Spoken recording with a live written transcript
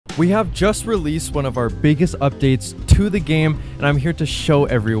We have just released one of our biggest updates to the game, and I'm here to show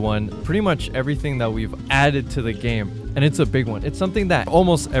everyone pretty much everything that we've added to the game. And it's a big one. It's something that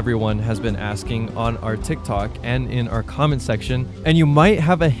almost everyone has been asking on our TikTok and in our comment section. And you might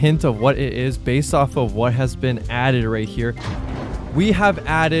have a hint of what it is based off of what has been added right here. We have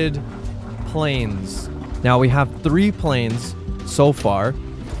added planes. Now we have 3 planes so far.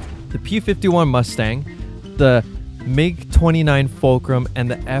 The P-51 Mustang, the MiG-29 Fulcrum,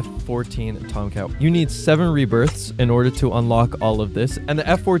 and the F-14 Tomcat. You need 7 rebirths in order to unlock all of this. And the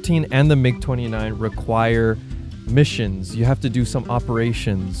F-14 and the MiG-29 require missions. You have to do some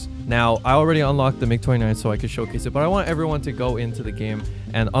operations. Now, I already unlocked the MiG-29 so I could showcase it, but I want everyone to go into the game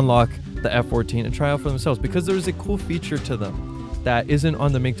and unlock the F-14 and try out for themselves, because there's a cool feature to them that isn't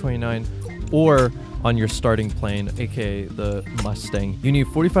on the MiG-29 or on your starting plane, aka the Mustang. You need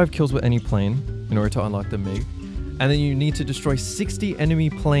 45 kills with any plane in order to unlock the MiG. And then you need to destroy 60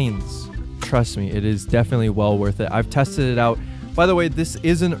 enemy planes. Trust me, it is definitely well worth it. I've tested it out. By the way, this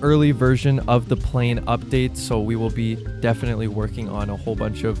is an early version of the plane update, so we will be definitely working on a whole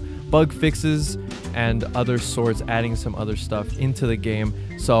bunch of bug fixes and other sorts, adding some other stuff into the game.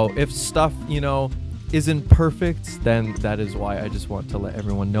 So if stuff, isn't perfect, then that is why. I just want to let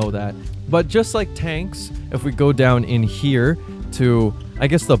everyone know that. But just like tanks, if we go down in here to, I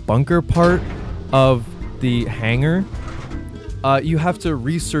guess, the bunker part of the hangar, you have to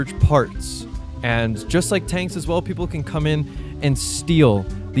research parts. And just like tanks as well, people can come in and steal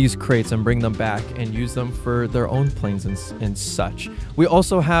these crates and bring them back and use them for their own planes and such. We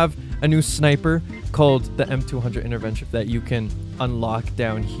also have a new sniper called the M200 Intervention that you can unlock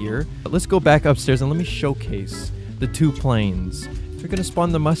down here. But let's go back upstairs and let me showcase the 2 planes. You're gonna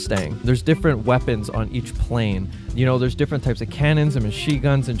spawn the Mustang. There's different weapons on each plane. There's different types of cannons and machine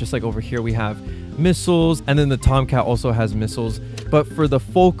guns, and just like over here we have missiles, and then the Tomcat also has missiles. But for the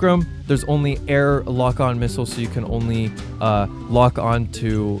Fulcrum, there's only air lock-on missiles, so you can only lock on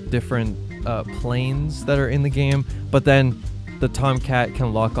to different planes that are in the game. But then the Tomcat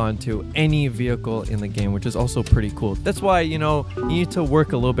can lock on to any vehicle in the game, which is also pretty cool. That's why, you need to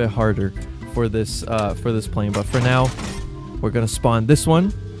work a little bit harder for this plane. But for now, we're gonna spawn this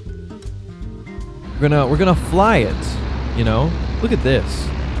one. We're gonna fly it. Look at this.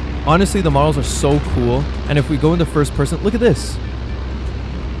 Honestly, the models are so cool. And if we go into first person, look at this.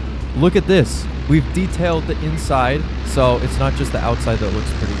 Look at this. We've detailed the inside, so it's not just the outside that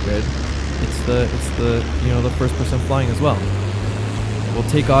looks pretty good. It's the the first person flying as well. We'll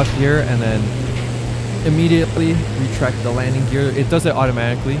take off here and then immediately retract the landing gear. It does it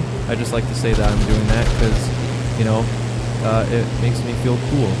automatically. I just like to say that I'm doing that because it makes me feel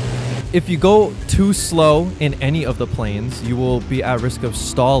cool. If you go too slow in any of the planes, you will be at risk of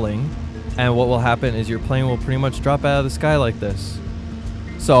stalling, and what will happen is your plane will pretty much drop out of the sky like this.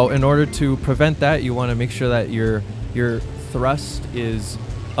 So in order to prevent that, you want to make sure that your thrust is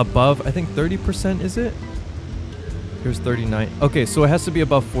above, I think 30%, is it? Here's 39. Okay, so it has to be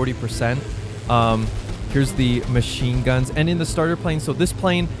above 40%. Here's the machine guns, and in the starter plane, so this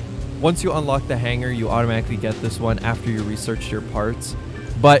plane, once you unlock the hangar, you automatically get this one after you research your parts.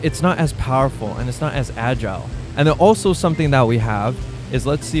 But it's not as powerful and it's not as agile. And then also something that we have is,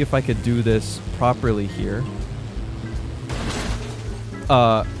 let's see if I could do this properly here.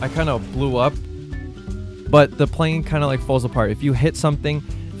 I kind of blew up, but the plane kind of like falls apart. If you hit something,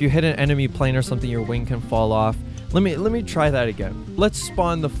 if you hit an enemy plane or something, your wing can fall off. Let me try that again. Let's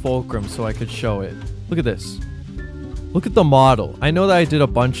spawn the Fulcrum so I could show it. Look at this. Look at the model. I know that I did a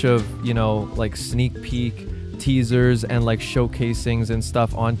bunch of, like sneak peek teasers and like showcasings and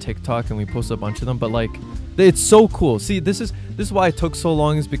stuff on TikTok, and we posted a bunch of them, but like it's so cool. See, this is why it took so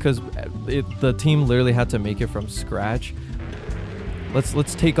long, is because the team literally had to make it from scratch.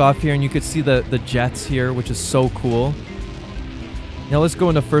 Let's take off here, and you could see the jets here, which is so cool. Now let's go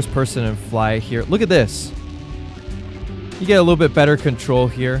into first person and fly here. Look at this. You get a little bit better control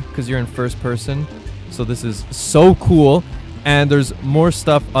here because you're in first person. So this is so cool. And there's more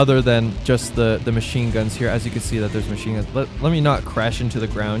stuff other than just the machine guns here. As you can see that there's machine guns. Let me not crash into the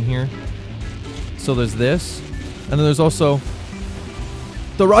ground here. So there's this. And then there's also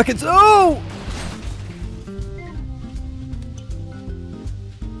the rockets. Oh!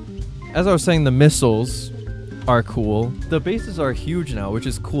 As I was saying, the missiles are cool. The bases are huge now, which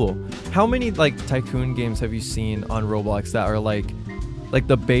is cool. How many like Tycoon games have you seen on Roblox that are like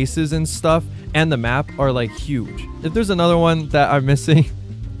the bases and stuff and the map are like huge? If there's another one that I'm missing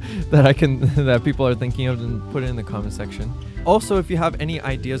that people are thinking of, then put it in the comment section. Also, if you have any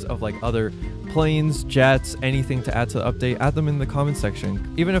ideas of like other planes, jets, anything to add to the update, add them in the comment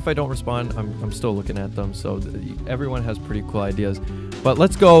section. Even if I don't respond, I'm still looking at them. So everyone has pretty cool ideas. But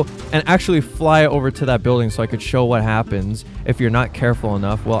let's go and actually fly over to that building so I could show what happens if you're not careful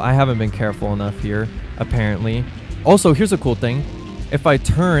enough. Well, I haven't been careful enough here, apparently. Also, here's a cool thing. If I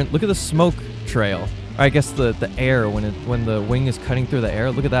turn, look at the smoke trail. Or I guess the air when the wing is cutting through the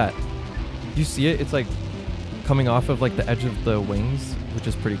air. Look at that. You see it? It's like coming off of like the edge of the wings, which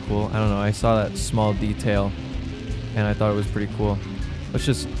is pretty cool. I don't know. I saw that small detail and I thought it was pretty cool. Let's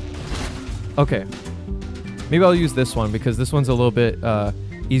just... Okay. Maybe I'll use this one because this one's a little bit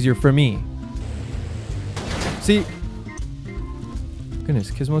easier for me. See?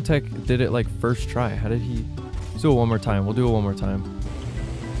 Goodness, Gizmotech did it like first try. How did he... Let's do it one more time. We'll do it one more time.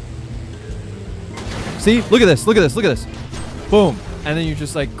 See? Look at this. Look at this. Look at this. Boom. And then you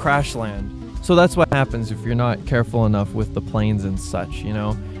just like crash land. So that's what happens if you're not careful enough with the planes and such, you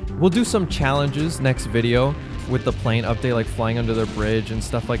know? We'll do some challenges next video with the plane update, like flying under the bridge and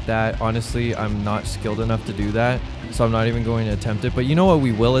stuff like that. Honestly, I'm not skilled enough to do that, so I'm not even going to attempt it. But you know what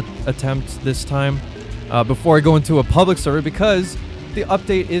we will attempt this time before I go into a public server, because the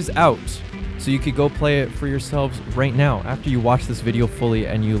update is out. So you could go play it for yourselves right now after you watch this video fully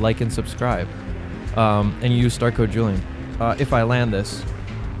and you like and subscribe. And you use Start Code Julian. If I land this.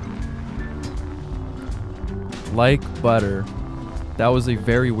 Like butter. That was a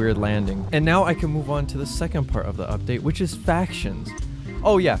very weird landing. And now I can move on to the second part of the update, which is factions.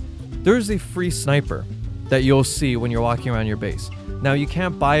 Oh yeah, there's a free sniper that you'll see when you're walking around your base. Now you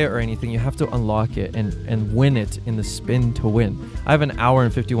can't buy it or anything, you have to unlock it and win it in the spin to win. I have an hour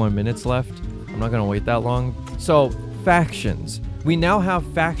and 51 minutes left. I'm not gonna wait that long. So, factions. We now have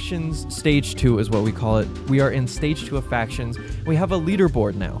factions stage 2 is what we call it. We are in stage 2 of factions. We have a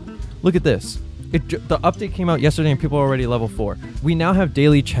leaderboard now. Look at this. The update came out yesterday and people are already level 4. We now have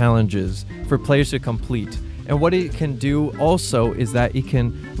daily challenges for players to complete. And what it can do also is that it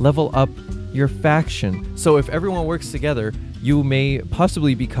can level up your faction. So if everyone works together, you may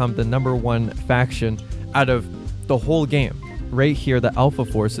possibly become the #1 faction out of the whole game. Right here, the Alpha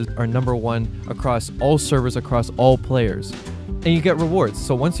Forces are #1 across all servers, across all players. And you get rewards.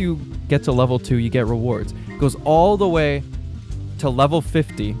 So once you get to level 2, you get rewards. It goes all the way to level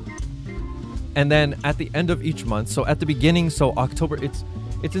 50. And then at the end of each month, so at the beginning, so October, it's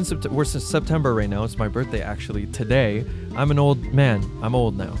in September, we're in September right now. It's my birthday actually today. I'm an old man. I'm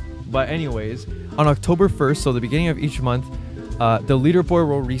old now. But anyways, on October 1st, so the beginning of each month, the leaderboard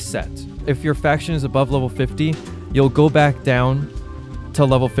will reset. If your faction is above level 50, you'll go back down to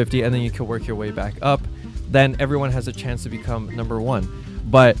level 50 and then you can work your way back up. Then everyone has a chance to become #1.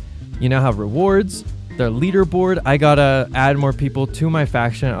 But you now have rewards. The leaderboard, I gotta add more people to my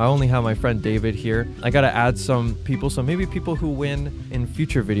faction. I only have my friend David here. I gotta add some people, so maybe people who win in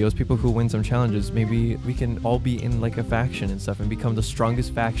future videos, people who win some challenges, maybe we can all be in like a faction and stuff and become the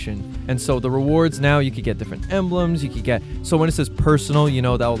strongest faction. And so the rewards now, you could get different emblems, you could get, so when it says personal, you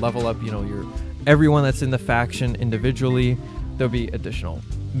know, that'll level up, you know, everyone that's in the faction individually. There'll be additional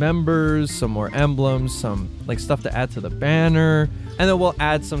members, some more emblems, some like stuff to add to the banner, and then we'll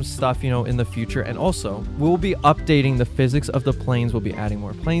add some stuff, you know, in the future. And also we'll be updating the physics of the planes. We'll be adding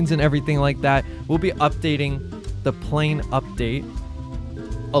more planes and everything like that. We'll be updating the plane update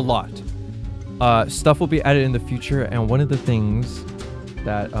a lot. Stuff will be added in the future, and one of the things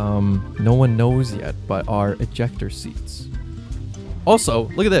that no one knows yet but are ejector seats.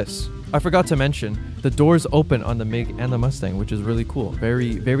 Also, look at this. I forgot to mention, the doors open on the MiG and the Mustang, which is really cool.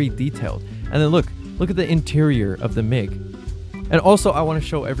 Very, very detailed. And then look at the interior of the MiG. And also, I want to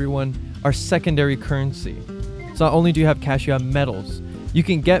show everyone our secondary currency. So not only do you have cash, you have medals. You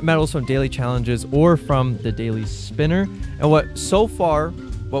can get medals from daily challenges or from the daily spinner. And so far,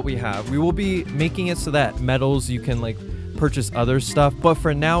 what we have, we will be making it so that medals, you can like purchase other stuff. But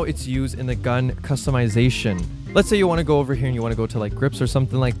for now, it's used in the gun customization. Let's say you want to go over here and you want to go to like grips or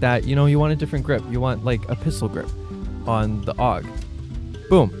something like that. You know, you want a different grip. You want like a pistol grip on the AUG.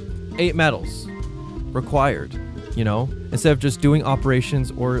 Boom. 8 medals required, you know, instead of just doing operations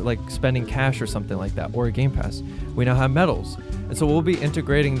or like spending cash or something like that, or a game pass. We now have medals. And so we'll be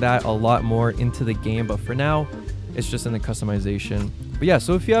integrating that a lot more into the game. But for now, it's just in the customization. But yeah,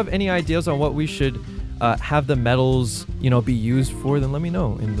 so if you have any ideas on what we should have the medals, you know, be used for, then let me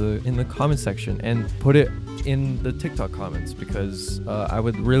know in the comment section and put it in the TikTok comments, because I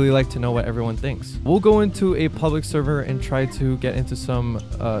would really like to know what everyone thinks. We'll go into a public server and try to get into some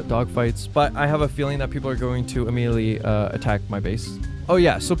dogfights, but I have a feeling that people are going to immediately attack my base. Oh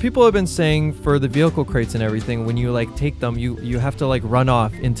yeah, so people have been saying for the vehicle crates and everything, when you like take them, you have to like run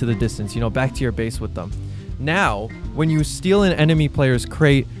off into the distance, you know, back to your base with them. Now, when you steal an enemy player's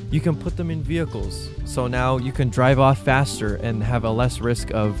crate, you can put them in vehicles. So now you can drive off faster and have a less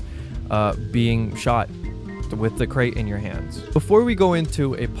risk of being shot. fast with the crate in your hands. Before we go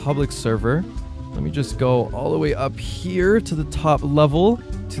into a public server, let me just go all the way up here to the top level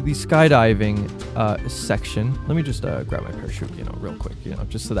to the skydiving section. Let me just grab my parachute, real quick,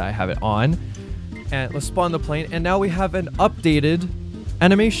 just so that I have it on. And let's spawn the plane. And now we have an updated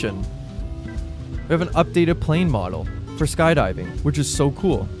animation. We have an updated plane model for skydiving, which is so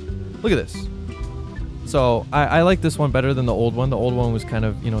cool. Look at this. So I like this one better than the old one. The old one was kind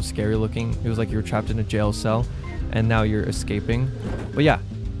of, scary looking. It was like you were trapped in a jail cell and now you're escaping. But yeah,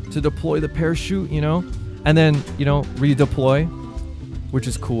 to deploy the parachute, and then, redeploy, which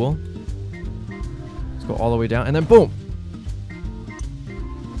is cool. Let's go all the way down and then boom.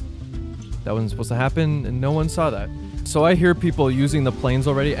 That wasn't supposed to happen and no one saw that. So I hear people using the planes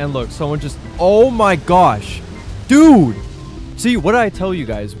already, and look, someone just, oh my gosh, dude. See, what did I tell you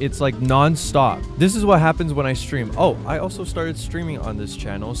guys? It's like non-stop. This is what happens when I stream. Oh, I also started streaming on this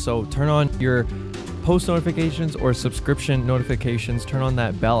channel. So turn on your post notifications or subscription notifications. Turn on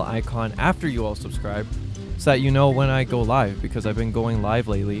that bell icon after you all subscribe so that you know when I go live, because I've been going live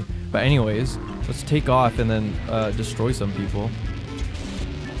lately. But anyways, let's take off and then destroy some people.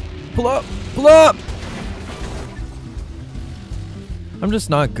 Pull up! Pull up! I'm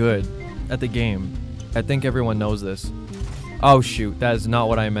just not good at the game. I think everyone knows this. Oh shoot, that is not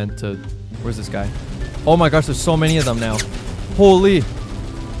what I meant to... Where's this guy? Oh my gosh, there's so many of them now. Holy.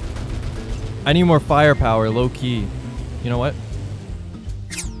 I need more firepower, low key. You know what?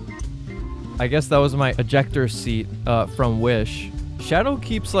 I guess that was my ejector seat from Wish. Shadow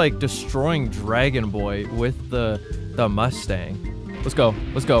keeps like destroying Dragon Boy with the Mustang. Let's go,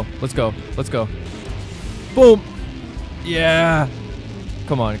 let's go, let's go, let's go. Boom. Yeah.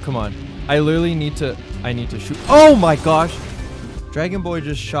 Come on, come on. I literally need to shoot. Oh my gosh. Dragon Boy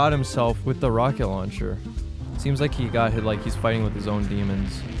just shot himself with the rocket launcher. Seems like he got hit, like he's fighting with his own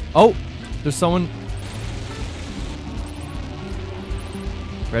demons. Oh, there's someone.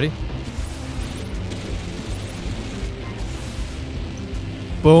 Ready?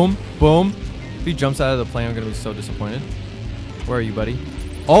 Boom, boom. If he jumps out of the plane, I'm gonna be so disappointed. Where are you, buddy?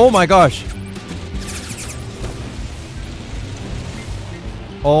 Oh my gosh.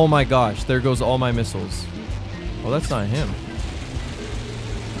 Oh my gosh, there goes all my missiles. Oh, that's not him.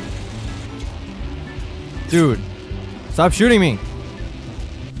 Dude, stop shooting me.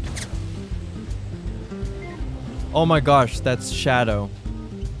 Oh my gosh, that's Shadow.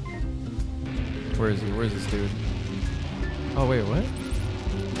 Where is he? Where's this dude? Oh wait, what?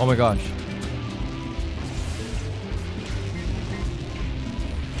 Oh my gosh.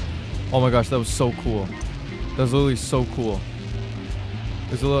 Oh my gosh, that was so cool. That was literally so cool.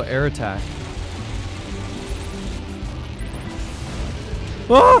 There's a little air attack.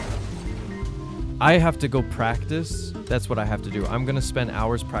 Ah! I have to go practice. That's what I have to do. I'm gonna spend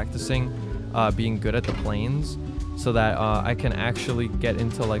hours practicing being good at the planes so that I can actually get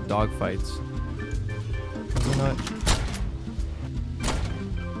into like dogfights.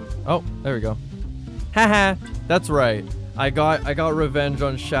 Oh, there we go. Haha, that's right. I got revenge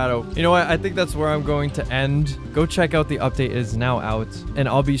on Shadow. You know what? I think that's where I'm going to end. Go check out the update. It is now out, and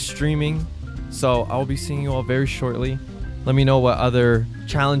I'll be streaming. So I'll be seeing you all very shortly. Let me know what other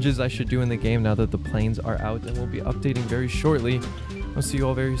challenges I should do in the game now that the planes are out, and we'll be updating very shortly. I'll see you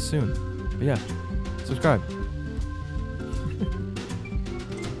all very soon. But yeah, subscribe.